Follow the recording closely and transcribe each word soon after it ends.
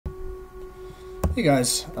Hey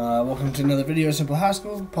guys, welcome to another video of Simple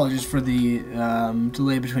Haskell. Apologies for the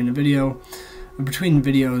delay between videos.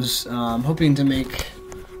 Hoping to make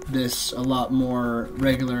this a lot more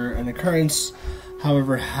regular an occurrence.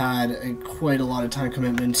 However, had quite a lot of time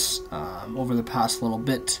commitments over the past little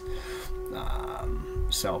bit.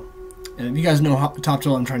 So, if you guys know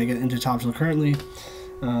TopTool, I'm trying to get into TopTool currently.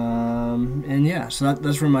 And yeah, so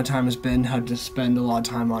that's where my time has been. Had to spend a lot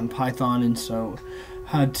of time on Python, and so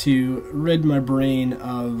had to rid my brain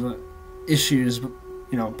of issues,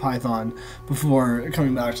 Python, before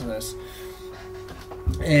coming back to this.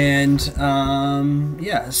 And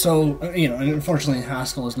yeah, so and unfortunately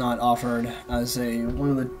Haskell is not offered as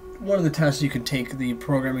one of the tests you could take the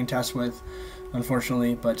programming test with,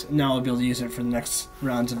 unfortunately. But now I'll be able to use it for the next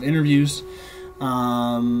rounds of interviews.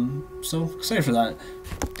 So excited for that.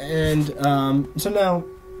 And so now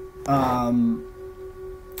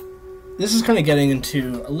this is kind of getting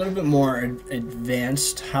into a little bit more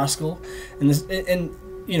advanced Haskell, and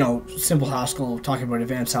simple Haskell, talking about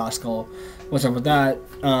advanced Haskell. What's up with that?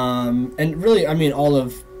 And really, I mean, all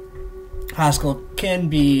of Haskell can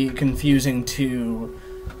be confusing to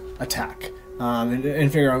attack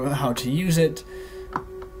and figure out how to use it.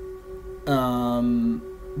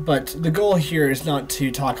 But the goal here is not to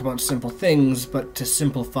talk about simple things, but to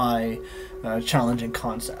simplify challenging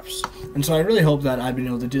concepts. And so I really hope that I've been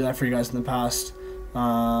able to do that for you guys in the past,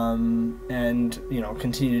 and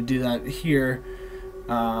continue to do that here.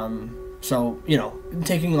 So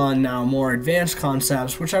taking on now more advanced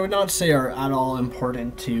concepts, which I would not say are at all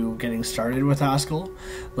important to getting started with Haskell.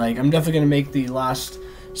 Like, I'm definitely going to make the last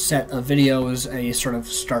set of videos a sort of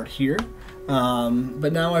start here.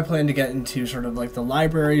 But now I plan to get into sort of like the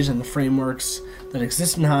libraries and the frameworks that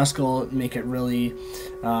exist in Haskell, make it really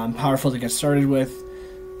powerful to get started with,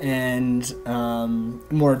 and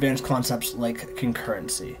more advanced concepts like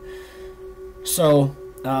concurrency. So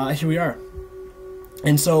here we are.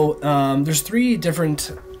 And so there's three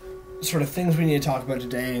different sort of things we need to talk about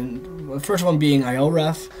today. And the first one being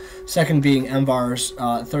IOREF, second being MVars,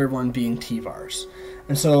 third one being TVars.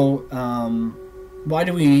 And so why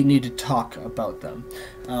do we need to talk about them?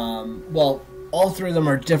 Well, all three of them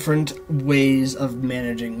are different ways of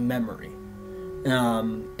managing memory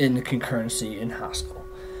in concurrency in Haskell.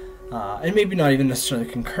 And maybe not even necessarily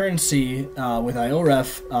concurrency with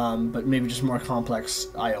IOREF, but maybe just more complex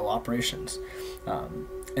I/O operations.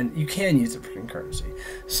 And you can use it for concurrency.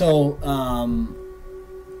 So,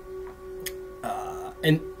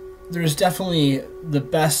 and there's definitely the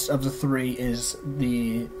best of the three is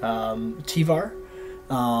the TVar.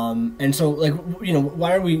 And so, like,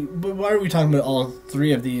 why are we talking about all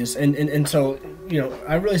three of these? And so,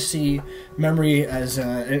 I really see memory as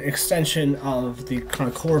an extension of the kind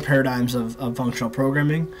of core paradigms of functional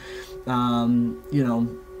programming. Functional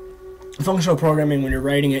programming, when you're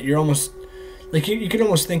writing it, you're almost like you can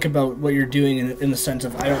almost think about what you're doing in the sense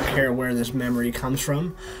of, I don't care where this memory comes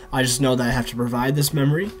from, I just know that I have to provide this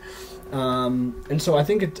memory. And so I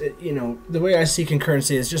think the way I see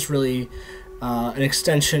concurrency is just really an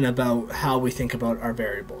extension about how we think about our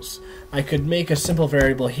variables. I could make a simple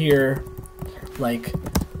variable here, like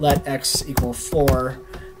let x equal 4,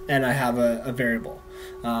 and I have a variable.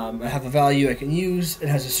 I have a value I can use, it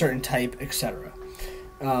has a certain type, etc.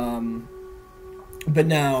 But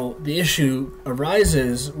now the issue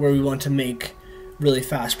arises where we want to make really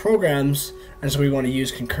fast programs, and so we want to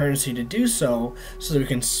use concurrency to do so that we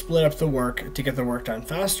can split up the work to get the work done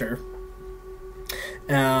faster.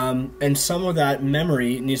 And some of that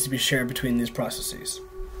memory needs to be shared between these processes.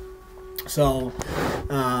 So,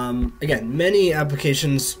 again, many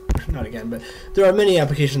applications, not again, but there are many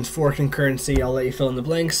applications for concurrency. I'll let you fill in the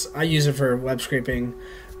blanks. I use it for web scraping,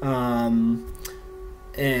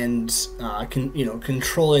 and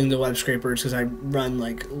controlling the web scrapers, because I've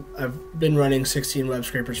been running 16 web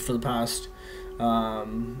scrapers for the past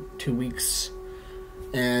 2 weeks,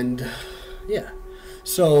 and yeah,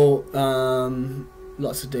 so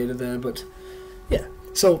lots of data there, but yeah.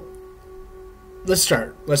 So let's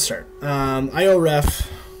start. IOREF,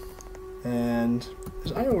 and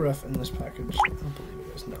is IOREF in this package? I don't believe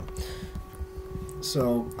it is. No.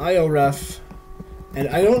 So IOREF. And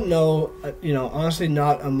I don't know, honestly,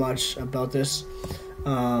 not much about this,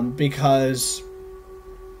 because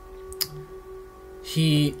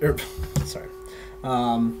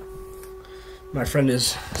my friend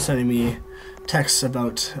is sending me texts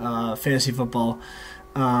about fantasy football,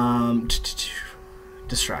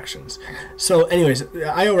 distractions. So, anyways,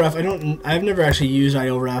 IOREF, I've never actually used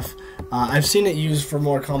IOREF. I've seen it used for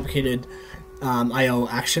more complicated I/O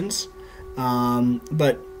actions,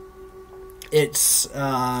 but it's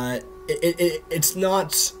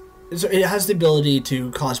not so it has the ability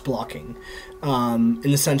to cause blocking, in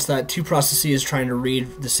the sense that two processes trying to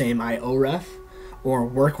read the same IO ref or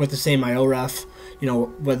work with the same IO ref, you know,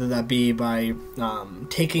 whether that be by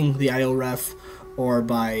taking the IO ref or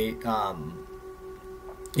by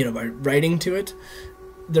by writing to it,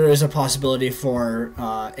 there is a possibility for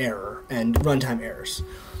error and runtime errors.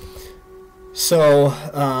 So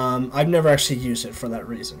I've never actually used it for that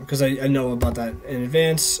reason, because I know about that in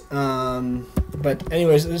advance. But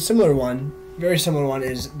anyways, a similar one, very similar one,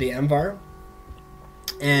 is the MVAR.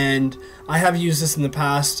 And I have used this in the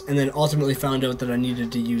past, and then ultimately found out that I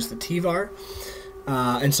needed to use the TVar.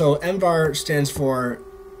 And so MVAR stands for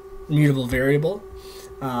mutable variable,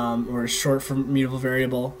 or is short for mutable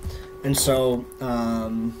variable. And so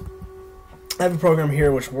I have a program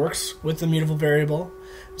here which works with the mutable variable.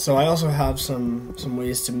 So I also have some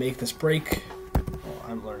ways to make this break. Oh,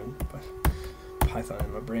 I'm learning Python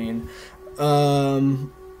in my brain.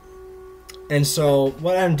 And so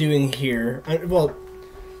what I'm doing here, what's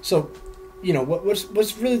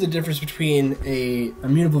really the difference between a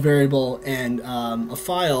mutable variable and a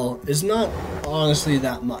file is not honestly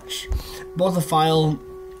that much. Both a file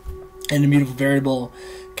and a mutable variable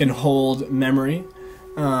can hold memory.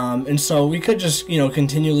 And so we could just,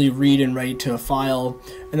 continually read and write to a file,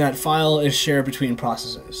 and that file is shared between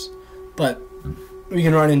processes. But we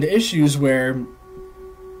can run into issues where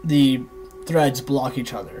the threads block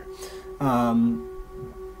each other. And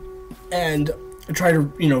try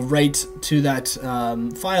to, write to that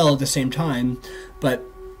file at the same time, but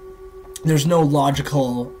there's no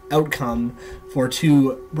logical outcome for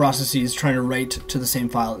two processes trying to write to the same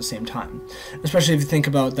file at the same time. Especially if you think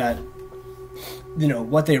about that,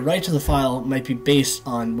 what they write to the file might be based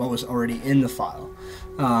on what was already in the file.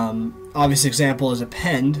 Obvious example is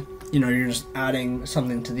append. You're just adding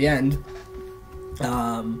something to the end.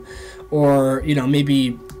 Or,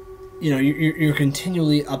 maybe, you're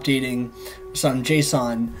continually updating some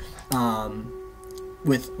JSON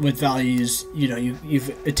with values,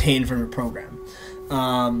 you've attained from your program.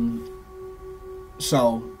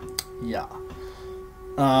 So, yeah.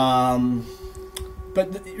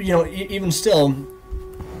 But even still,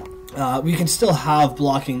 we can still have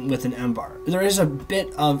blocking with an MVAR. There is a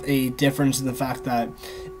bit of a difference in the fact that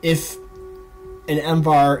if an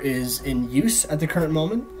MVAR is in use at the current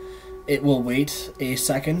moment, it will wait a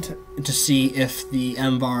second to see if the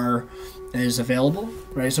MVAR is available,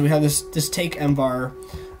 right? So we have this take MVAR,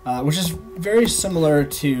 which is very similar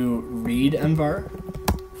to read MVAR,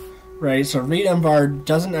 right? So read MVAR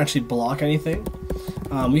doesn't actually block anything.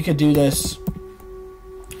 We could do this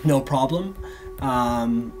no problem,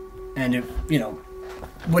 and it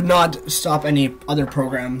would not stop any other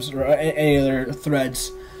programs or any other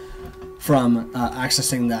threads from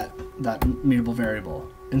accessing that mutable variable.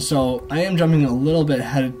 And so I am jumping a little bit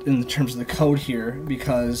ahead in terms of the code here,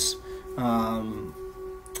 because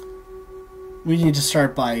we need to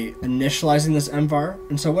start by initializing this MVAR.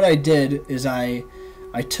 And so what I did is I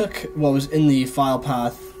took what was in the file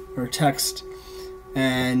path or text,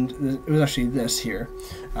 and it was actually this here.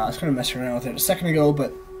 I was kind of messing around with it a second ago,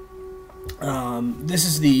 but this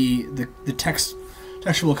is the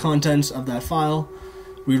textual contents of that file.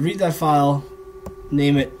 We read that file,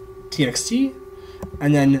 name it txt,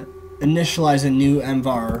 and then initialize a new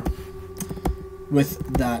MVAR with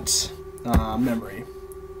that memory.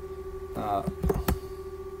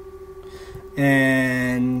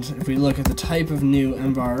 And if we look at the type of new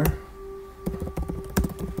MVAR,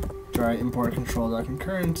 try import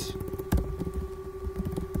control.concurrent.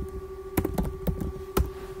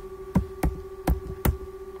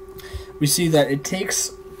 We see that it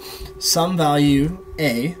takes some value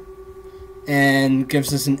A and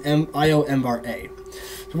gives us an IO MVAR A.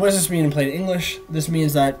 So what does this mean in plain English? This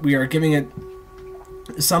means that we are giving it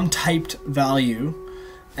some typed value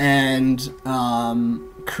and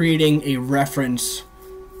creating a reference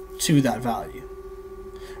to that value,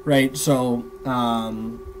 right? So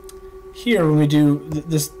here when we do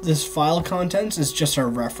this file contents is just our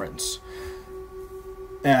reference,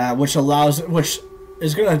 which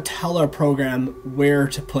is going to tell our program where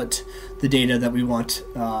to put the data that we want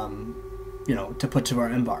to put to our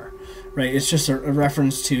MVAR, right? It's just a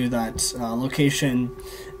reference to that location,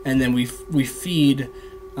 and then we feed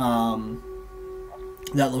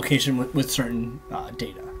that location with certain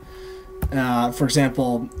data. For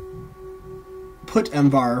example, put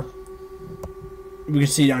MVAR, we can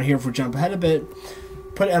see down here if we jump ahead a bit,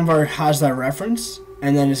 put MVAR has that reference,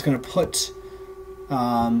 and then it's going to put, it's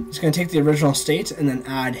going to take the original state and then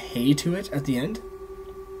add hey to it at the end.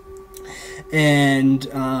 And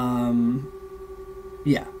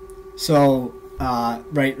yeah, so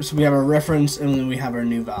right, so we have our reference and then we have our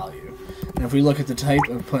new value. And if we look at the type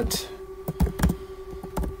and put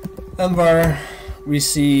mvar, we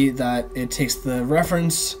see that it takes the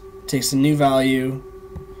reference, takes a new value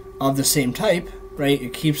of the same type, right?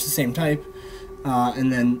 It keeps the same type,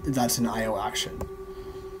 and then that's an IO action.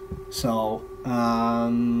 So,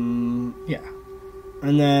 yeah.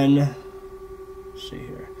 And then, let's see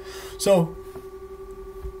here. So,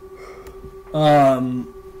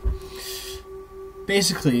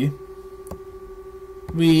 basically,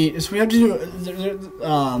 we have to do,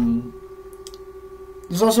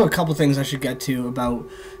 there's also a couple things I should get to about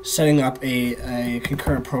setting up a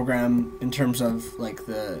concurrent program in terms of like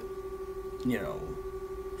the, you know,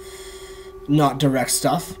 not direct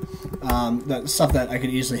stuff, that stuff that I could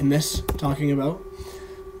easily miss talking about.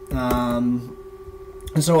 And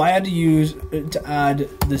so I had to add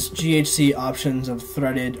this GHC options of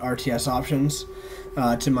threaded RTS options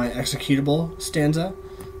to my executable stanza.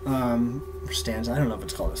 Stanza, I don't know if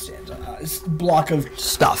it's called a stanza. It's a block of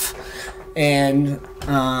stuff. And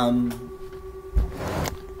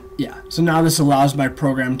yeah, so now this allows my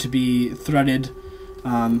program to be threaded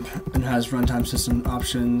and has runtime system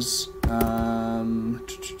options.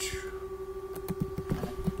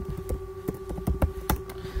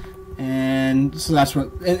 And so that's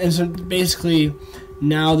what, and so basically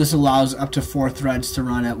now this allows up to 4 threads to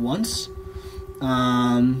run at once.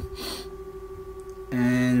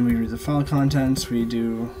 And we read the file contents, we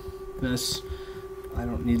do this. I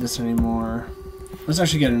don't need this anymore. Let's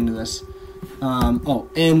actually get into this. Oh,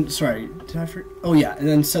 and sorry, did I forget? Oh yeah, and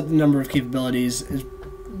then set the number of capabilities.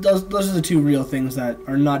 Those are the two real things that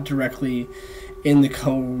are not directly in the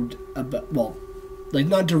code, well, like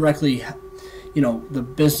not directly, you know, the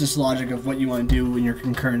business logic of what you want to do in your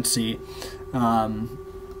concurrency.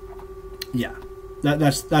 Yeah,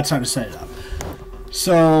 that's how to set it up.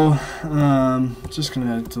 So, just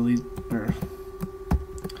gonna delete or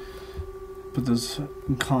put those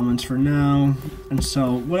in comments for now. And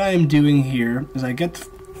so what I am doing here is I get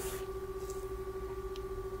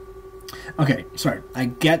I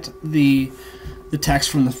get the text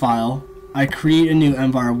from the file. I create a new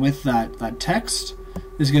mvar with that text.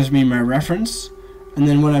 This gives me my reference. And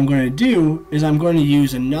then what I'm going to do is I'm going to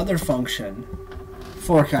use another function,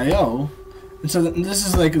 fork.io. And so this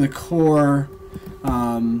is like the core,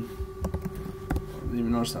 I didn't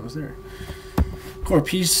even notice that was there. Core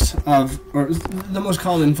piece of, or the most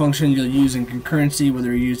common function you'll use in concurrency, whether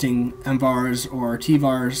you're using mvars or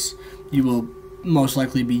TVars, you will most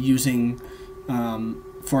likely be using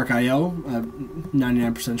fork.io.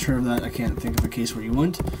 99% sure of that. I can't think of a case where you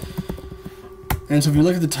wouldn't. And so if you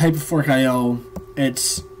look at the type of fork.io,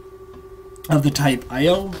 it's of the type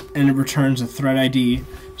IO, and it returns a thread ID.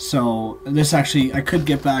 So this actually, I could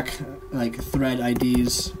get back like thread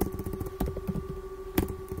IDs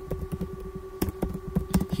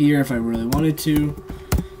here if I really wanted to,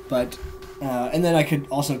 but and then I could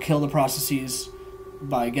also kill the processes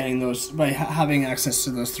by getting those, by having access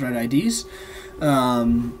to those thread IDs,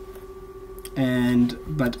 but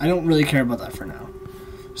I don't really care about that for now.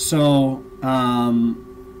 So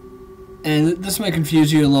and this might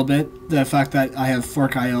confuse you a little bit, the fact that I have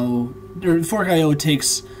fork.io, or fork.io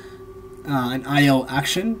takes an IO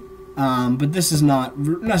action, but this is not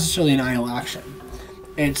necessarily an IO action.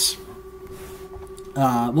 It's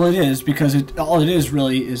well, it is, because all it is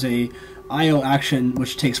really is a IO action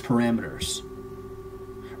which takes parameters,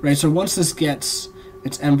 right? So once this gets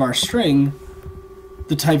its mvar string,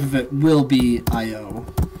 the type of it will be IO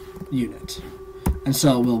unit, and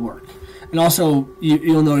so it will work. And also,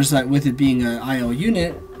 you'll notice that with it being an IO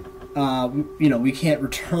unit, you know, we can't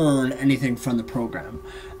return anything from the program.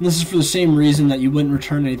 And this is for the same reason that you wouldn't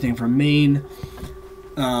return anything from main.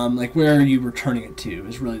 Like, where are you returning it to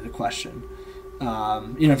is really the question.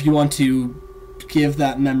 You know, if you want to give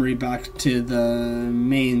that memory back to the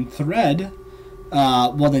main thread,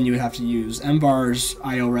 well, then you would have to use mvars,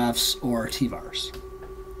 IO refs, or TVars.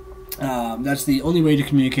 That's the only way to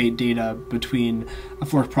communicate data between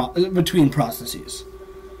between processes,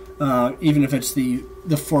 even if it's the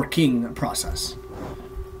forking process.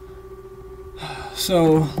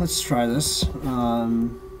 So let's try this.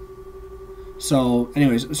 So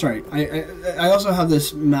anyways, sorry, I also have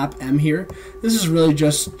this map m here. This is really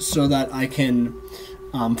just so that I can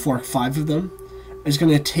fork 5 of them. It's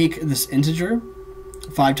going to take this integer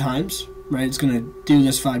 5 times, right? It's going to do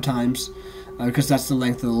this 5 times. Because that's the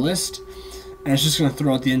length of the list, and it's just going to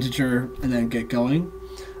throw out the integer and then get going.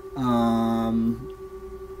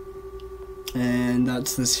 And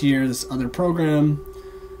that's this here, this other program.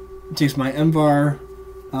 It takes my mvar,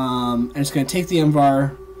 and it's going to take the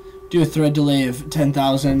mvar, do a thread delay of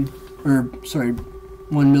 10,000, or sorry,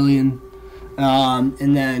 1 million,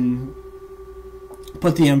 and then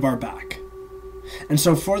put the MVAR back. And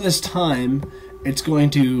so for this time, it's going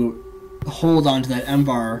to hold on to that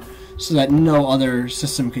MVAR so that no other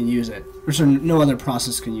system can use it, or so no other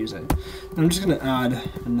process can use it. And I'm just going to add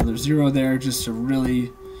another 0 there just to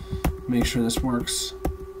really make sure this works.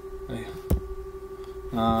 Okay.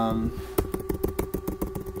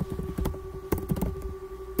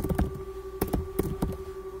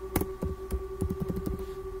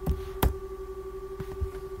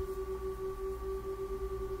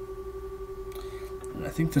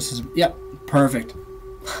 I think this is, yep, perfect.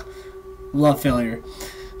 Love failure.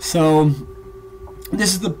 So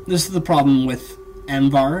this is the problem with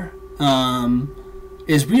MVAR,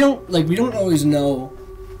 is we don't always know,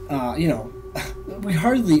 we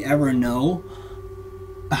hardly ever know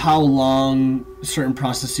how long certain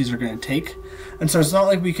processes are going to take, and so it's not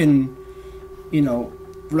like we can,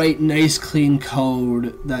 write nice clean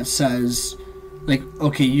code that says, like,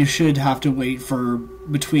 okay, you should have to wait for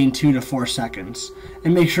between 2 to 4 seconds,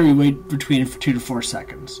 and make sure you wait between 2 to 4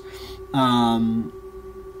 seconds.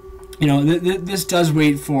 This does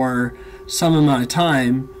wait for some amount of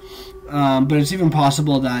time, but it's even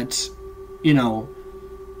possible that,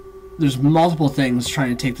 there's multiple things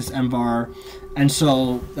trying to take this MVAR, and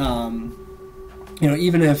so,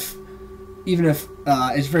 even if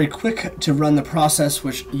it's very quick to run the process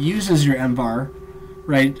which uses your MVAR,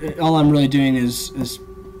 right? All I'm really doing is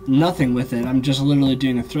nothing with it. I'm just literally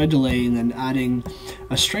doing a thread delay and then adding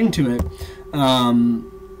a string to it.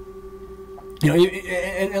 And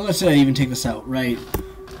let's say I even take this out, right?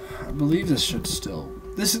 I believe this should still,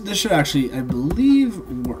 this should actually, I believe,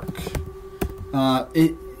 work.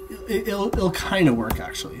 It'll kind of work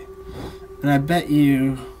actually, and I bet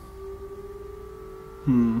you.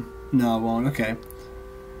 No, it won't. Okay,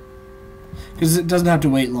 because it doesn't have to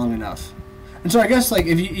wait long enough. And so I guess, like,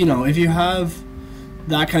 if you have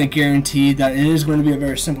that kind of guarantee that it is going to be a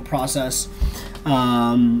very simple process, it's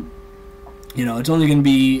only going to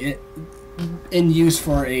be in use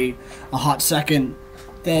for a hot second,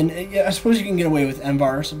 then yeah, I suppose you can get away with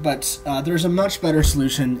MVARs, but there's a much better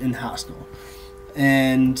solution in Haskell.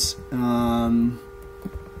 And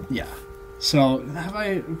yeah, so have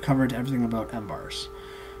I covered everything about MVARs?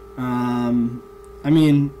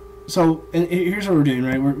 So and here's what we're doing,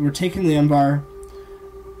 right? We're taking the MVAR.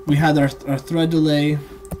 We had our thread delay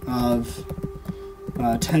of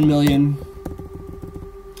 10 million,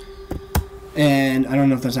 and I don't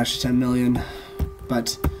know if that's actually 10 million,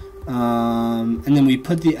 but and then we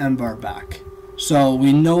put the MVAR back. So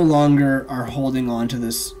we no longer are holding on to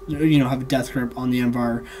this, have a death grip on the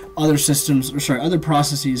MVAR. Other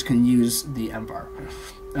processes can use the MVAR,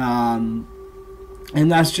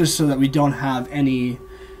 and that's just so that we don't have any,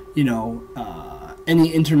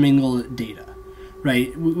 any intermingled data.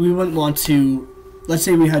 Right, we wouldn't want to. Let's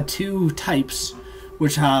say we had two types,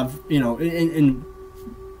 which have, and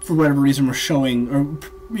for whatever reason we're showing, or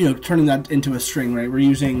turning that into a string. Right, we're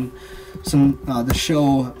using the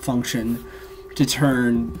show function to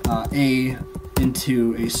turn a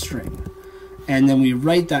into a string, and then we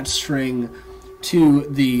write that string to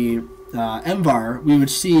the MVAR. We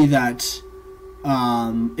would see that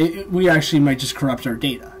we actually might just corrupt our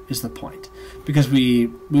data. Is the point. Because we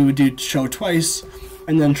would do show twice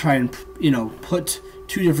and then try and put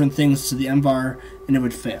two different things to the MVAR, and it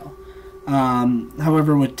would fail.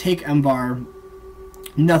 However, with take MVAR,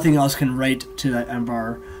 nothing else can write to that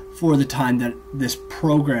MVAR for the time that this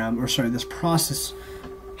this process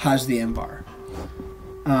has the MVAR.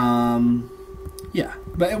 Yeah,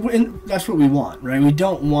 but that's what we want, right? We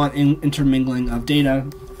don't want intermingling of data,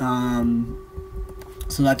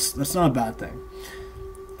 so that's not a bad thing.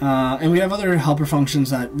 And we have other helper functions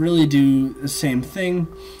that really do the same thing.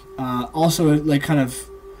 Also, like, kind of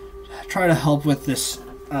try to help with this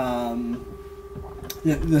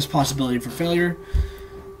this possibility for failure.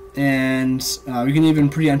 And we can even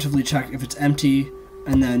preemptively check if it's empty,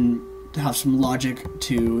 and then have some logic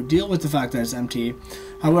to deal with the fact that it's empty.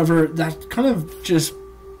 However, that kind of just,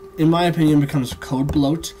 in my opinion, becomes code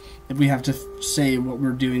bloat if we have to say what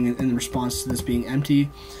we're doing in response to this being empty.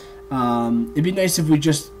 It'd be nice if we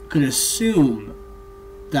just could assume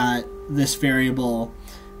that this variable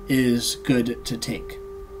is good to take.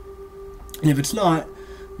 And if it's not,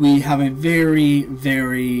 we have a very,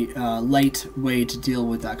 very light way to deal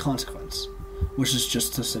with that consequence, which is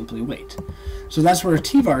just to simply wait. So that's where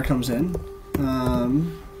TVar comes in.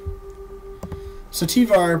 So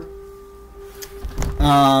TVar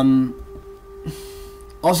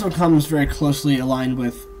also comes very closely aligned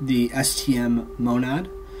with the STM monad.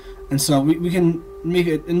 And so we can make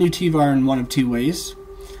a new TVar in one of two ways.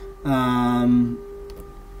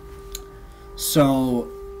 So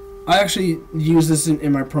I actually use this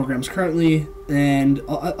in my programs currently, and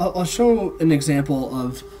I'll show an example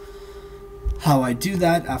of how I do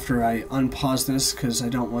that after I unpause this, because I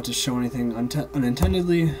don't want to show anything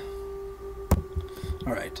unintendedly.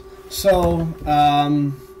 Alright, so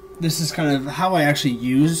this is kind of how I actually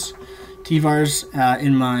use TVars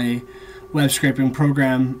in my web scraping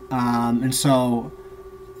program, and so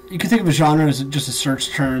you can think of a genre as just a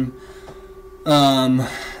search term,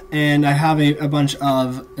 and I have a bunch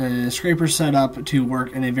of scrapers set up to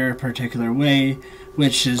work in a very particular way,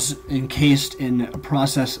 which is encased in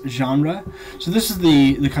process genre. So this is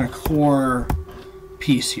the kind of core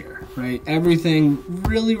piece here, right? Everything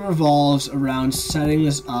really revolves around setting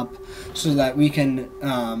this up so that we can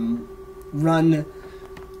run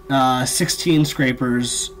 16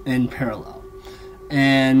 scrapers in parallel.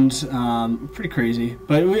 And pretty crazy,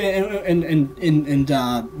 but well,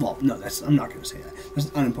 no, I'm not going to say that. That's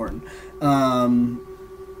unimportant.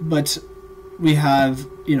 But we have,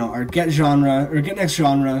 you know, our get genre or get next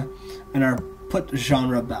genre, and our put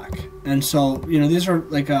genre back. And so, you know, these are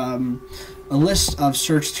like a list of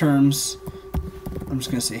search terms. I'm just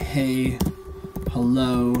going to say hey,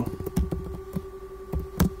 hello,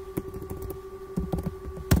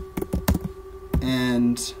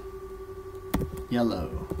 and yellow.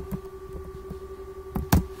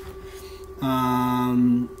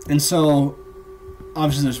 And so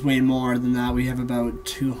obviously there's way more than that. We have about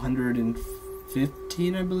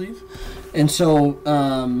 215, I believe. And so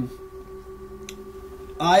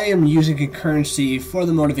I am using concurrency for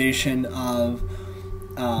the motivation of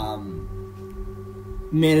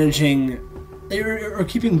managing or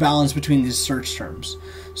keeping balance between these search terms.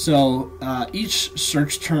 So each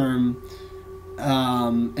search term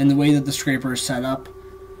and the way that the scraper is set up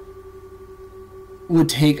would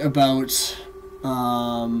take about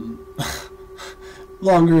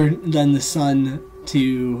longer than the sun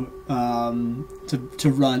to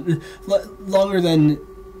run. Longer than,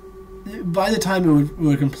 by the time it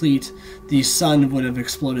would complete, the sun would have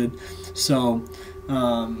exploded. So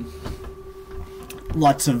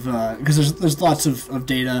lots of because there's lots of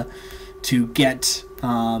data to get,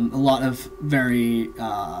 a lot of very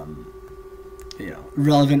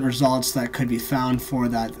relevant results that could be found for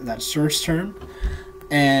that search term.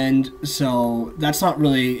 And so that's not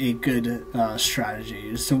really a good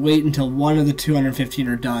strategy. So wait until one of the 215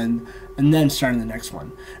 are done and then start the next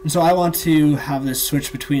one. And so I want to have this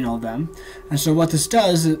switch between all of them. And so what this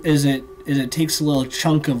does is it takes a little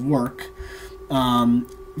chunk of work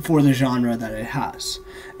for the genre that it has.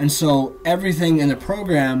 And so everything in the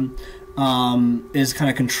program is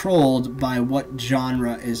kind of controlled by what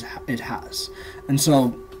genre it has. And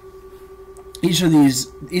so each of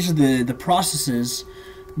the processes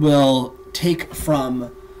will take from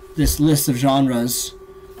this list of genres,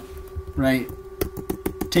 right?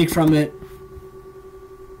 Take from it.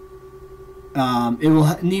 It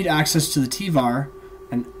will need access to the TVar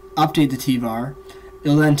and update the TVar.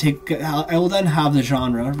 I will then have the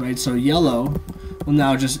genre, right? So yellow will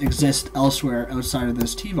now just exist elsewhere outside of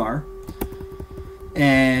this TVar.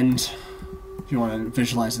 And if you want to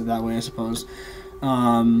visualize it that way, I suppose.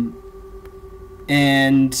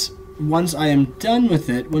 And once I am done with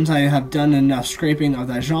it, once I have done enough scraping of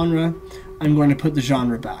that genre, I'm going to put the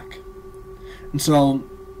genre back. And so,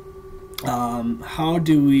 how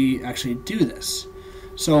do we actually do this?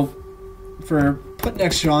 So, for get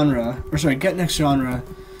next genre,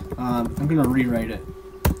 I'm going to rewrite it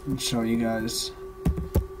and show you guys.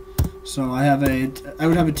 So I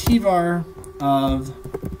would have a TVar of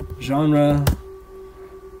genre.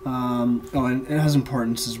 And it has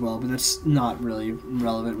importance as well, but that's not really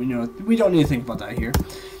relevant. We don't need to think about that here.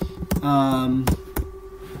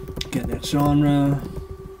 Get next genre.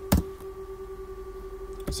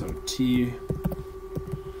 So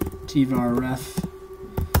TVar ref.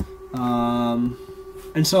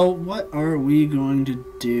 And so what are we going to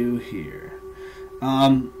do here?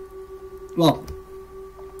 Well,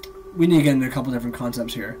 we need to get into a couple different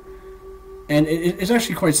concepts here. And it's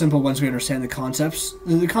actually quite simple once we understand the concepts.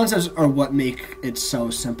 The concepts are what make it so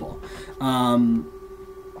simple. So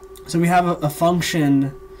we have a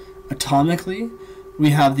function atomically, we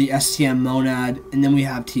have the STM monad, and then we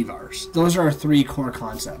have TVars. Those are our three core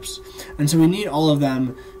concepts. And so we need all of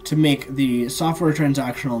them to make the software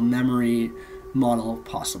transactional memory model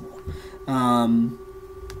possible.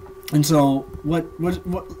 And so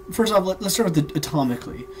first off, let's start with the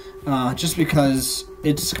atomically, just because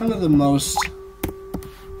it's kind of the most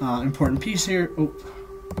important piece here.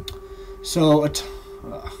 So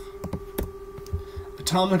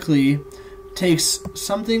atomically takes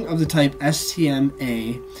something of the type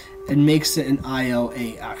STMA and makes it an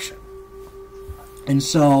IOA action. And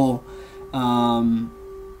so, well,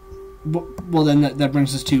 then that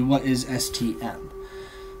brings us to what is STM.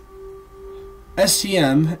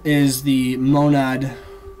 STM is the monad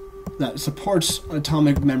that supports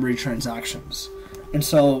atomic memory transactions. And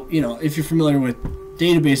so, if you're familiar with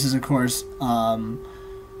databases, of course,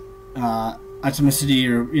 atomicity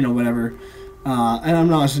or, whatever, and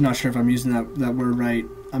I'm honestly not sure if I'm using that word right.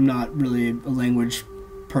 I'm not really a language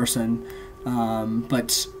person,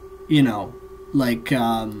 but,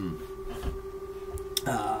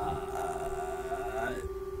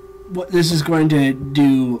 what this is going to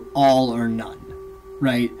do all or none,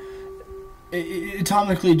 right? It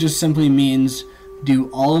atomically just simply means do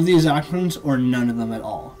all of these actions or none of them at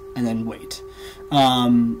all, and then wait.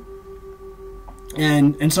 And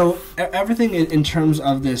so everything in terms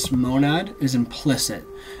of this monad is implicit,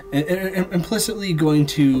 implicitly going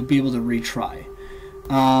to be able to retry.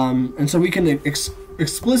 And so we can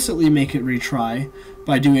explicitly make it retry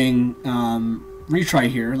by doing retry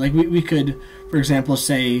here. Like we could, for example,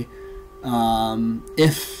 say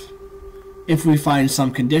if we find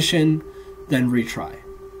some condition, then retry.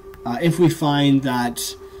 If we find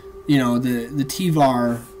that the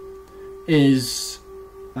TVar is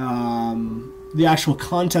the actual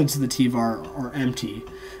contents of the TVar are empty,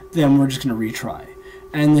 then we're just going to retry.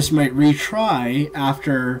 And this might retry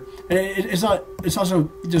after, and it's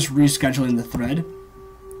also just rescheduling the thread.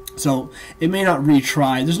 So it may not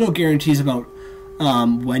retry. There's no guarantees about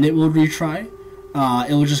when it will retry.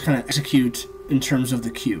 It will just kind of execute in terms of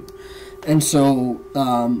the queue. And so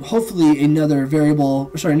hopefully another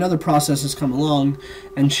process has come along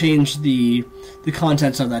and changed the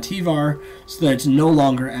contents of that TVar so that it's no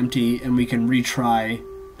longer empty and we can retry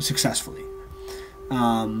successfully.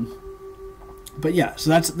 But yeah,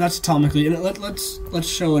 so that's atomically, and let's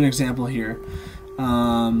show an example here.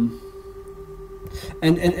 And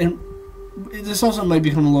this also might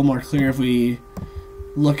become a little more clear if we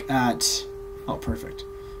look at perfect.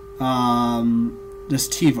 This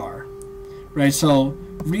TVar. Right, so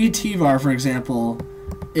read TVar, for example,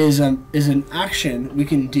 is an action we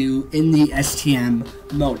can do in the STM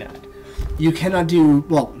monad. You cannot do,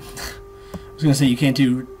 well, I was going to say you can't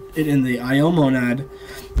do it in the IO monad.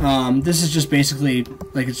 This is just basically,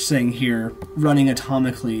 like it's saying here, running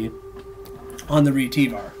atomically on the read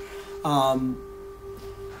TVar.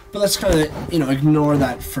 But let's kind of, ignore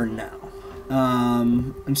that for now.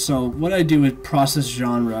 And so what I do with process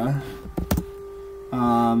genre,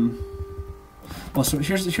 well, so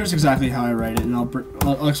here's exactly how I write it, and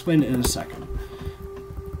I'll explain it in a second.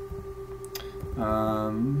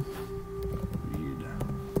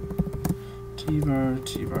 Read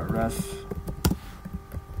TVar ref.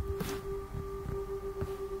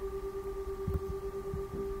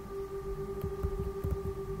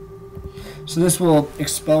 So this will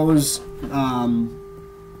expose, I'm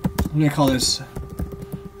going to call this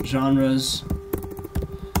genres,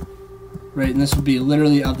 right, and this will be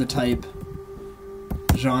literally of the type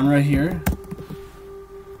genre here.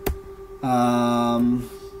 I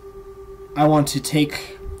want to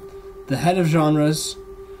take the head of genres,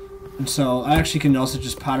 and so I actually can also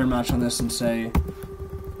just pattern match on this and say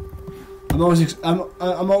I'm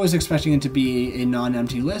always expecting it to be a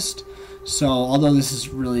non-empty list. So although this is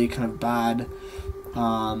really kind of bad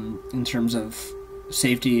in terms of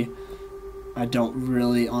safety, I don't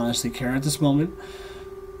really honestly care at this moment.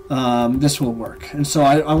 This will work, and so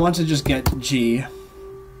I want to just get G.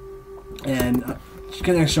 And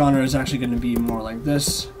get next genre is actually going to be more like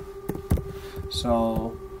this.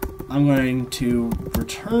 So I'm going to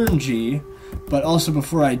return G, but also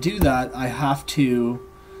before I do that, I have to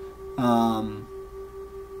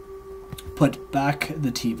put back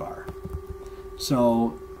the TVar.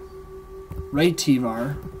 So write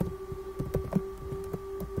TVar.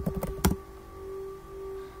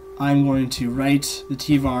 I'm going to write the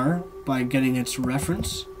TVar by getting its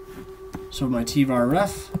reference. So my TVar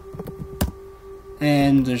ref.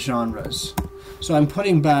 And the genres. So I'm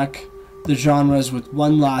putting back the genres with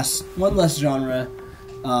one less genre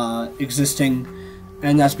existing,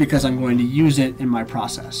 and that's because I'm going to use it in my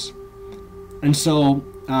process. And so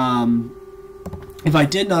if I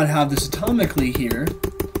did not have this atomically here,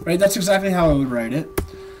 right, that's exactly how I would write it.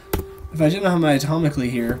 If I didn't have my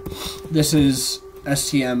atomically here, this is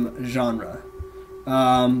STM genre.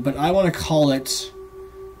 But I want to call it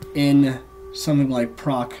in something like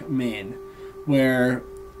proc main, where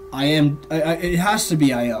it has to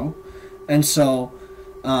be IO, and so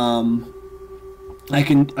I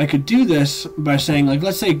could do this by saying, like,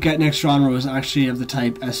 let's say get next genre was actually of the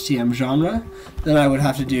type STM genre, then I would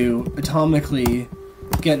have to do atomically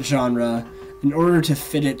get genre in order to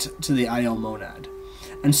fit it to the IO monad.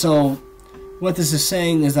 And so what this is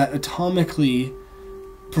saying is that atomically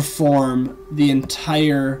perform the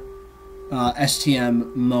entire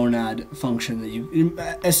STM monad function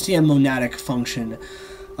STM monadic function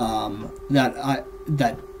that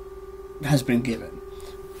has been given.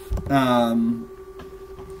 And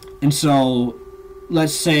so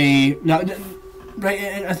let's say now, right?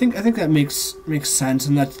 And I think that makes sense,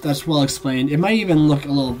 and that's well explained. It might even look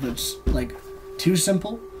a little bit like too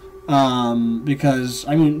simple, because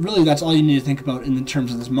I mean, really, that's all you need to think about in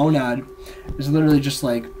terms of this monad is literally just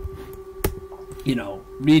like, you know,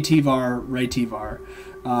 read TVar, write TVar.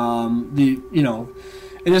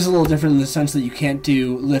 It is a little different in the sense that you can't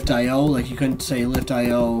do lift.io. Like, you couldn't say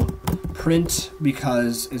lift.io print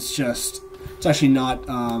because it's actually not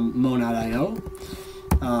monad.io.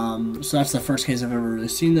 So that's the first case I've ever really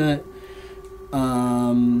seen that.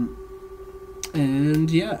 And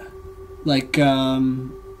yeah, like, yeah,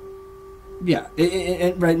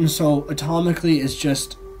 right. And so atomically is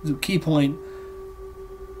just the key point,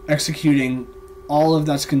 executing all of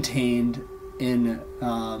that's contained in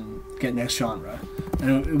get next genre.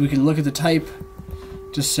 And we can look at the type,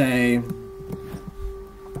 just say,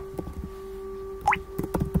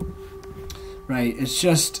 right, it's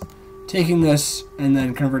just taking this and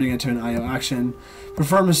then converting it to an IO action.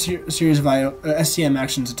 Perform a series of STM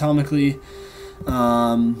actions atomically.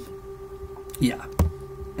 Yeah.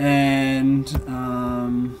 And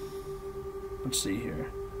let's see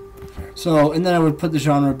here. So, and then I would put the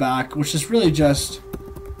genre back, which is really just,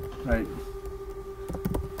 right,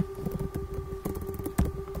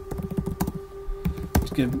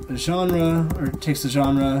 give a genre, or takes the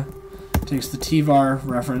genre, takes the TVar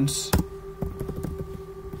reference,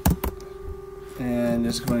 and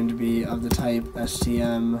is going to be of the type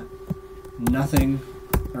STM nothing,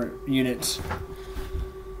 or unit.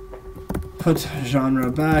 Put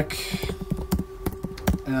genre back,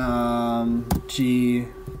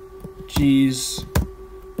 G's,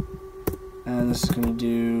 and this is going to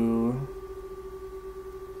do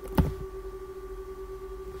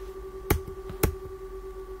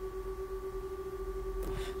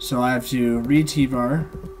so I have to read TVar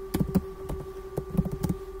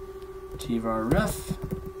ref.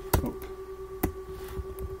 Oh.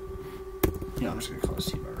 Yeah, I'm just going to call this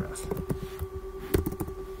TVar ref.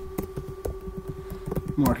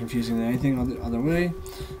 More confusing than anything the other way.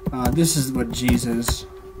 This is what G's is.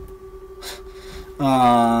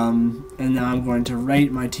 And now I'm going to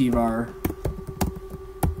write my TVar.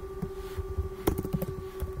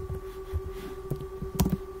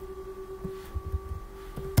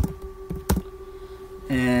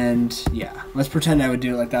 And yeah, let's pretend I would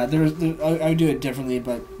do it like that. I would do it differently,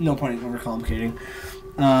 but no point in overcomplicating.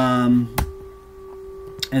 And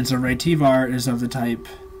so write TVar is of the type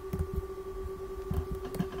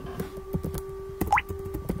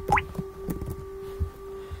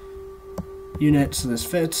unit, so this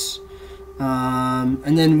fits.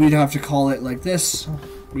 And then we'd have to call it like this.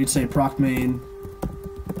 We'd say proc main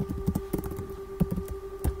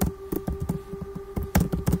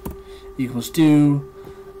equals do.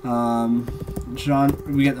 Genre,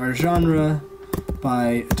 we get our genre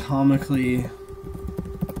by atomically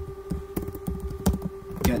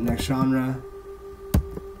get next genre.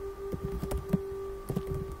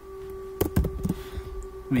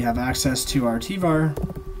 We have access to our TVar.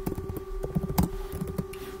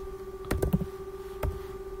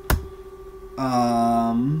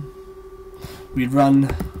 We'd run,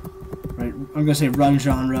 right, I'm going to say run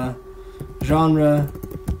genre,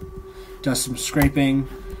 does some scraping,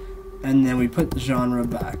 and then we put the genre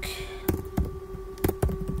back.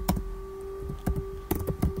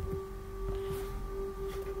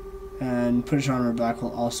 And put genre back,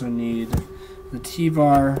 we'll also need the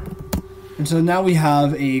TVar. And so now we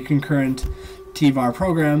have a concurrent TVar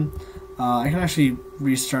program. I can actually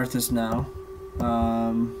restart this now.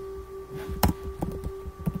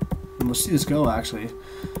 And we'll see this go, actually.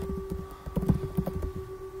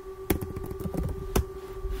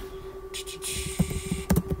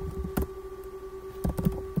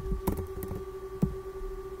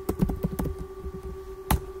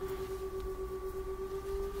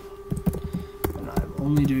 And I'm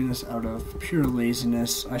only doing this out of pure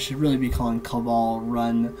laziness. I should really be calling cabal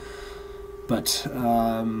run, but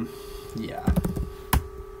yeah.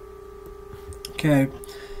 Okay.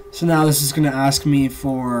 So now this is going to ask me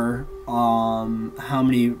for how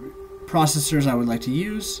many processors I would like to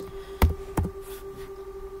use.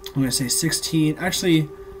 I'm going to say 16. Actually,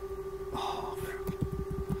 oh,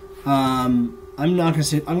 I'm not going to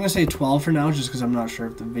say. I'm going to say 12 for now, just because I'm not sure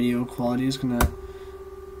if the video quality is going to.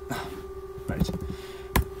 Right.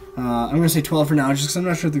 I'm going to say 12 for now, just because I'm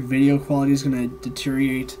not sure if the video quality is going to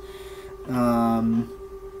deteriorate.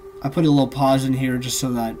 I put a little pause in here just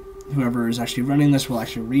so that whoever is actually running this will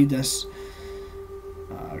actually read this,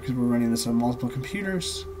 because we're running this on multiple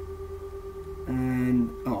computers. And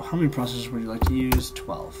oh, how many processors would you like to use?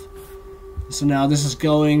 12. So now this is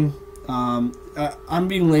going. I'm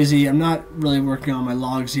being lazy. I'm not really working on my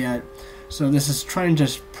logs yet. So this is trying to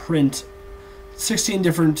print 12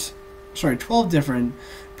 different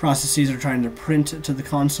processes are trying to print to the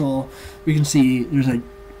console. We can see there's a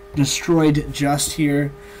destroyed just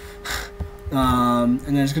here. And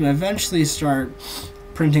then it's going to eventually start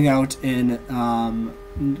printing out in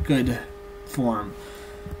good form.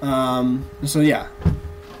 So yeah,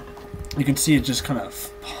 you can see it just kind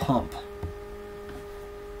of pump.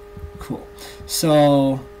 Cool.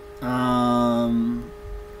 So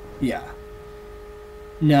yeah.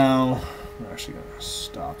 Now we're actually going to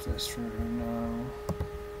stop this for now.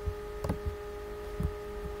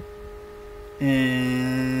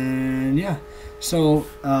 And yeah, so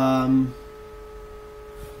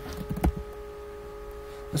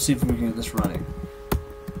let's see if we can get this running.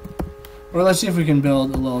 Or let's see if we can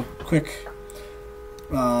build a little quick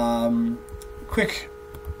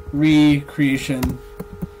recreation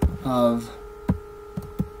of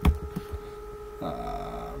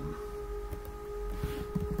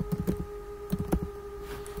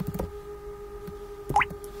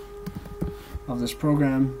this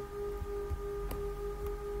program.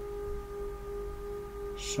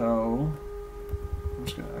 So I'm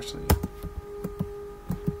just gonna actually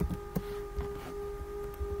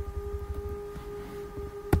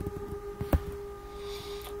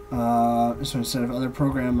so instead of other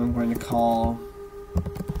program, I'm going to call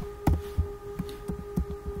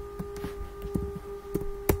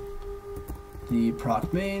the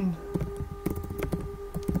proc main,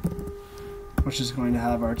 which is going to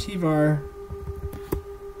have our TVar.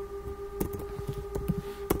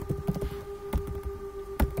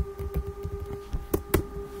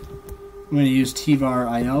 I'm going to use TVar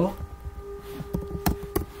IO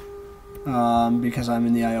because I'm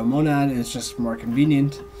in the IO monad and it's just more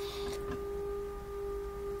convenient.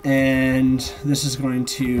 And this is going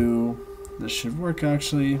to, this should work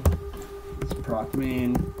actually. This proc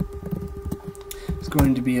main is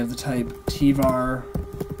going to be of the type TVar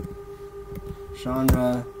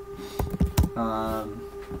genre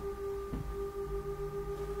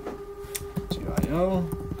to IO.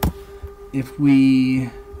 If we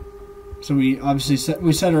So we obviously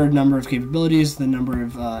set our number of capabilities, the number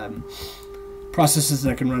of processes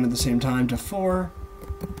that can run at the same time to 4.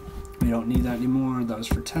 We don't need that anymore. That was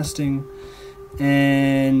for testing.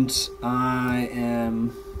 And so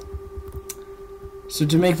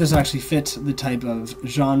to make this actually fit the type of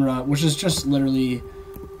genre, which is just literally,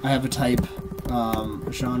 I have a type,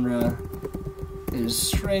 genre is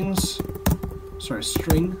string.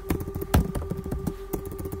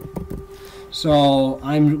 So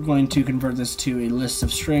I'm going to convert this to a list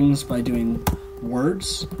of strings by doing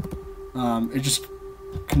words. It just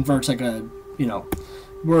converts like a,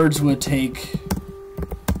 words would take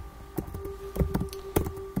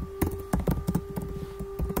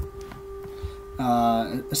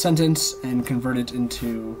a sentence and convert it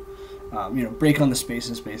into, break on the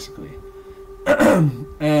spaces basically.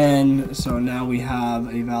 And so now we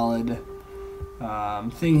have a valid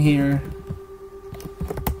thing here.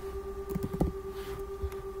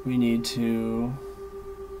 We need to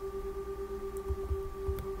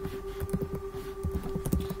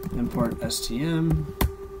import STM.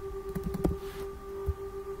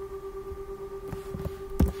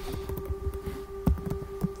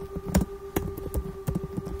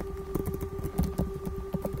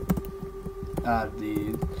 Add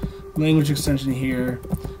the language extension here.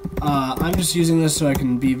 I'm just using this so I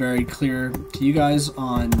can be very clear to you guys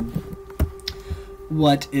on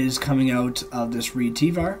what is coming out of this read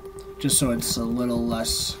TVar, just so it's a little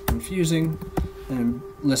less confusing and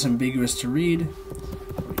less ambiguous to read.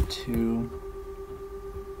 To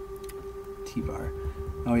TVar.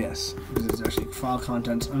 Oh yes, because it's actually file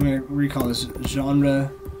contents. I'm going to recall this genres.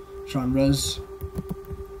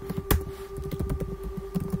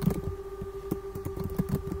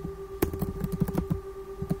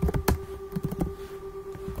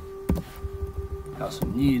 I also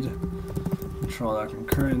need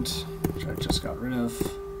control.concurrent, which I just got rid of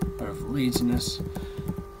out of laziness.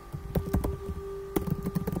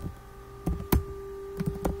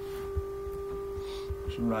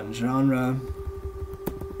 Run genre,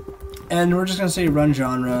 and we're just going to say run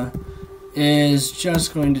genre is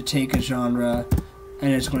just going to take a genre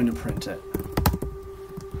and it's going to print it.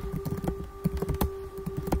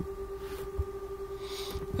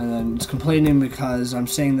 And then it's complaining because I'm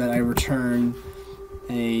saying that I return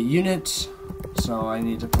a unit, so I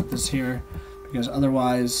need to put this here because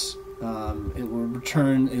otherwise it will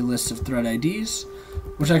return a list of thread IDs,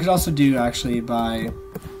 which I could also do actually by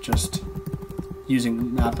just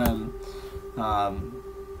using mapm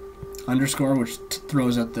underscore, which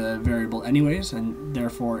throws out the variable anyways and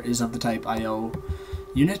therefore is of the type IO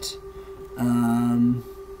unit.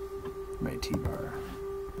 My TVar.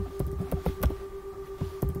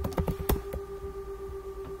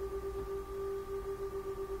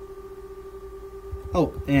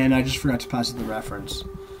 Oh, and I just forgot to pass it the reference.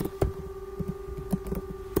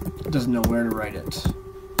 It doesn't know where to write it. So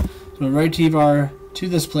we'll write TVar to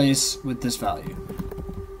this place with this value.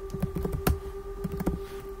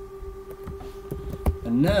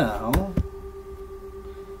 And now,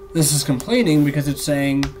 this is complaining because it's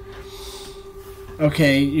saying,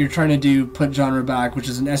 okay, you're trying to do put genre back, which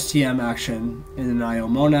is an STM action in an IO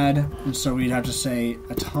monad, and so we'd have to say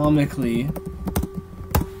atomically.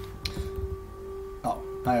 Oh,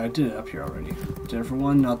 I did it up here already. Did it for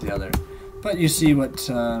one, not the other. But you see what?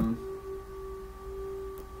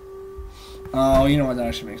 Oh, you know what? That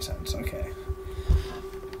actually makes sense. Okay.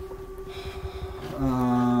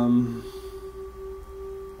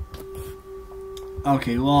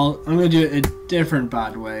 Okay. Well, I'm gonna do it a different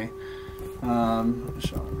bad way.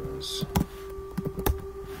 Genres.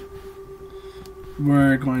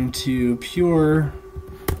 We're going to pure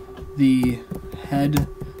the head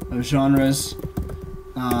of genres,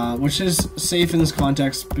 which is safe in this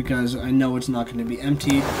context because I know it's not going to be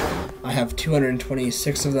empty. I have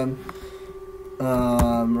 226 of them,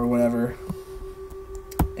 or whatever.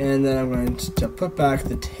 And then I'm going to put back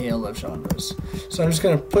the tail of genres. So I'm just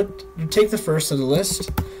going to take the first of the list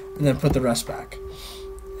and then put the rest back.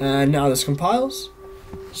 And now this compiles.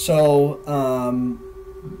 So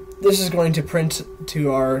this is going to print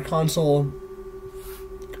to our console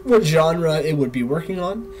what genre it would be working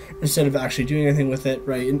on instead of actually doing anything with it,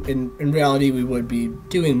 right? In reality, we would be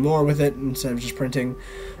doing more with it instead of just printing.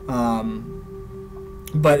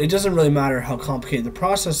 But it doesn't really matter how complicated the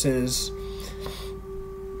process is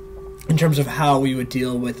in terms of how we would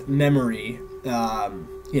deal with memory,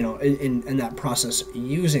 you know, in that process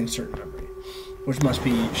using certain memory, which must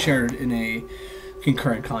be shared in a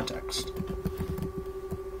concurrent context.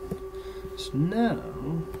 So now,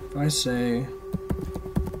 if I say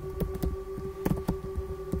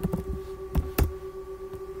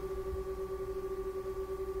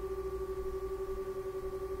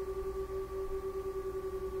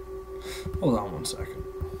hold on one second.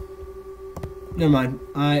 Never mind,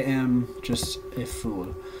 I am just a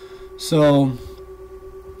fool. So,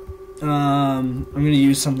 I'm going to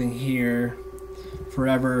use something here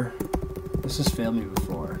forever. This has failed me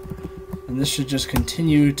before. And this should just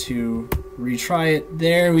continue to retry it.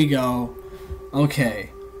 There we go. Okay.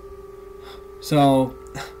 So,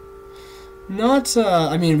 not,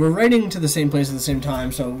 I mean, we're writing to the same place at the same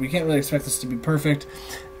time, so we can't really expect this to be perfect,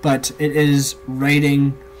 but it is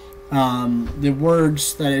writing the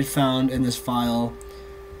words that it found in this file.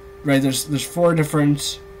 Right, there's 4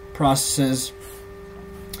 different processes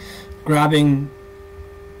grabbing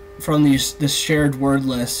from this shared word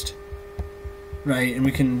list, right? And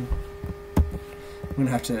I'm gonna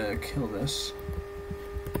have to kill this.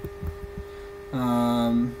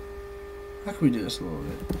 How can we do this a little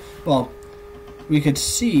bit? Well, we could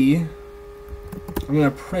see. I'm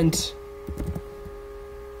gonna print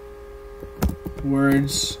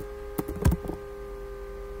words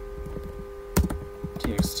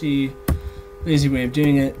txt, lazy way of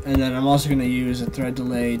doing it, and then I'm also going to use a thread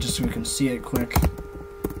delay just so we can see it quick. I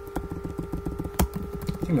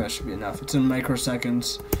think that should be enough. It's in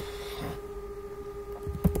microseconds.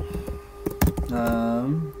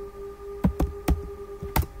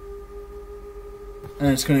 And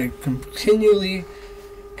it's going to continually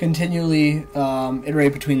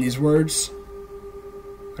iterate between these words.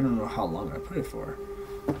 I don't know how long I put it for.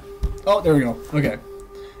 Oh, there we go. Okay.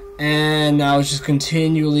 And now it's just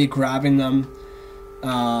continually grabbing them,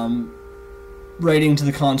 writing to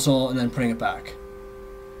the console, and then putting it back.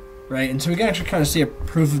 Right? And so we can actually kind of see a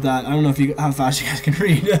proof of that. I don't know how fast you guys can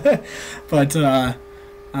read, but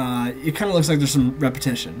it kind of looks like there's some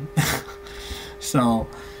repetition. So,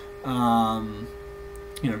 you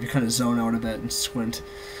know, if you kind of zone out a bit and squint.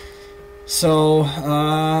 So,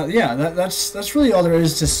 yeah, that's really all there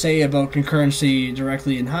is to say about concurrency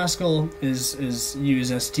directly in Haskell, is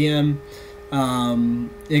use STM.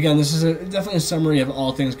 Again, this is definitely a summary of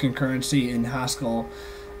all things concurrency in Haskell,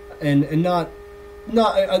 and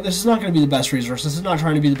this is not going to be the best resource. This is not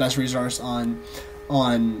trying to be the best resource on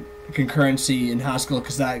concurrency in Haskell,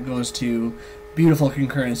 because that goes to beautiful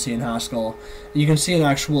concurrency in Haskell. You can see an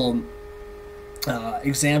actual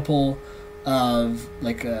example of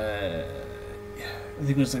like I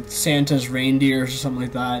think it was like Santa's reindeers or something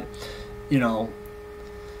like that, you know.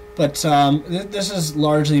 But this is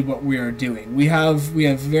largely what we are doing. We have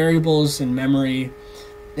variables in memory,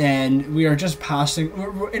 and we are just passing.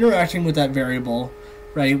 We're interacting with that variable,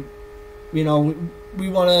 right? You know, we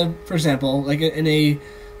want to, for example, like in a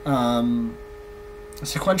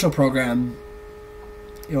sequential program,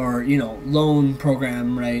 or lone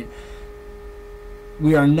program, right?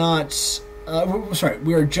 We are not.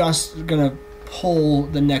 We are just gonna pull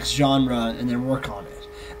the next genre and then work on it,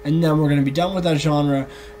 and then we're gonna be done with that genre.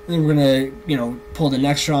 And then we're gonna, pull the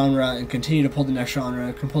next genre and continue to pull the next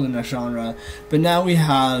genre, pull the next genre. But now we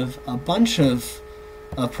have a bunch of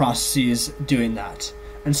processes doing that,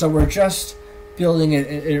 and so we're just building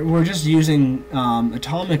it. We're just using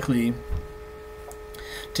atomically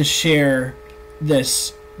to share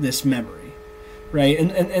this memory, right?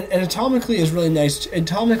 And atomically is really nice.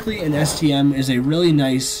 Atomically and STM is a really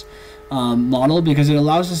nice model because it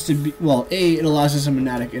allows us to be it allows us a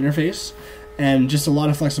monadic interface. And just a lot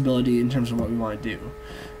of flexibility in terms of what we want to do,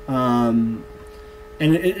 and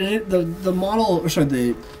the model,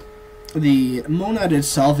 the monad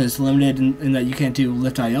itself is limited in that you can't do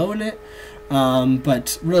lift IO in it,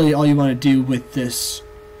 but really all you want to do with this,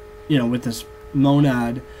 with this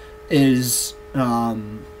monad, is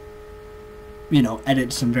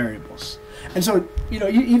edit some variables. And so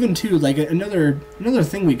even too, like another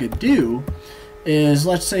thing we could do is,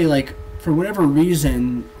 let's say, like, for whatever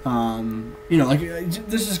reason,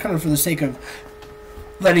 this is kind of for the sake of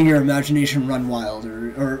letting your imagination run wild,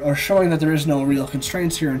 or showing that there is no real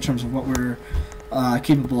constraints here in terms of what we're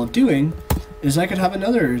capable of doing, is I could have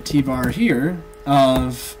another TVar here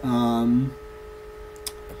of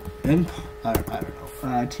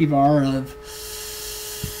TVar of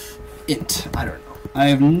int. I don't know. I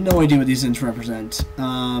have no idea what these ints represent.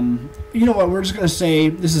 You know what? We're just gonna say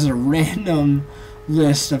this is a random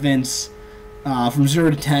list of ints from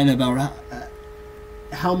 0 to 10 about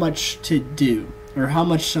how much to do, or how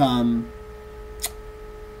much like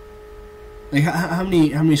how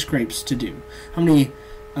many scrapes to do, how many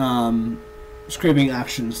scraping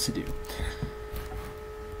actions to do.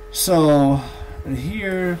 So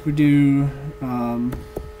here we do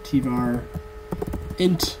TVar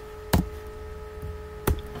int.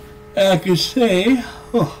 I could say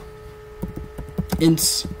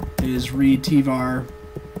ints is read TVar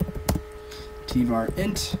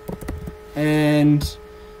int, and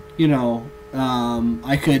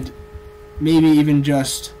I could maybe even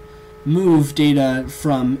just move data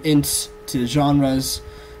from ints to genres.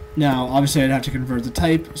 Now obviously I'd have to convert the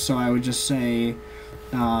type, so I would just say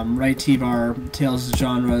write TVar tails of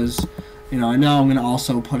genres, and now I'm going to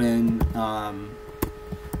also put in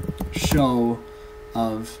show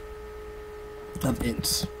of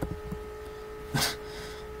ints.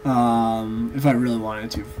 If I really wanted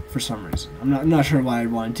to, for some reason. I'm not sure why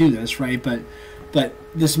I'd want to do this, right? But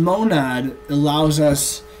this monad allows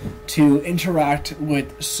us to interact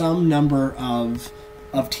with some number of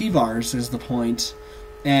TVars, is the point,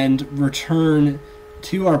 and return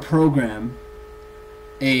to our program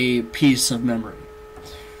a piece of memory,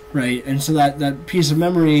 right? And so that piece of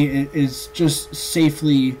memory is just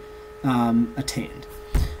safely attained.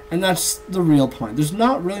 And that's the real point. There's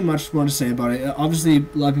not really much more to say about it. Obviously, a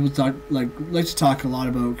lot of people like to talk a lot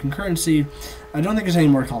about concurrency. I don't think it's any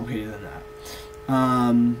more complicated than that.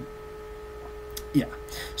 Yeah.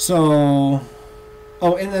 So,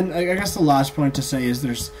 and then I guess the last point to say is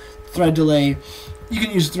there's thread delay. You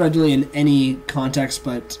can use thread delay in any context,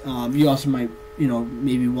 but you also might,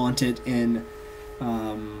 maybe want it in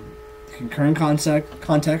concurrent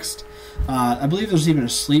context. I believe there's even a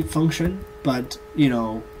sleep function, but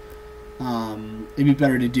it'd be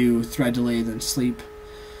better to do thread delay than sleep.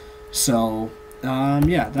 So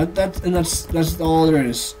yeah, that's all there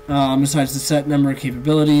is. Besides the set number of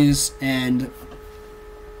capabilities and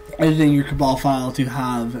editing your Cabal file to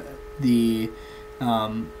have the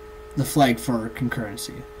flag for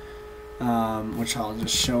concurrency, which I'll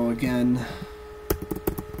just show again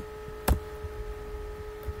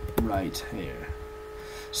right here.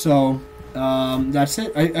 So that's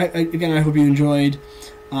it. Again, I hope you enjoyed.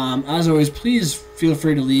 As always, please feel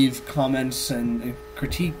free to leave comments and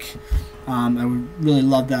critique. I would really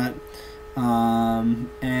love that.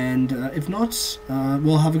 And if not,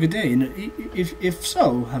 we'll have a good day. And if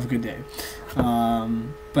so, have a good day.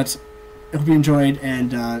 But I hope you enjoyed,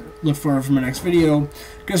 and look forward for my next video. I'm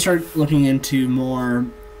gonna start looking into more,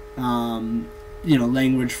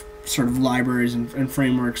 language sort of libraries and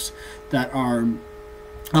frameworks that are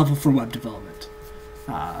helpful for web development.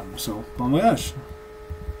 So, bon voyage.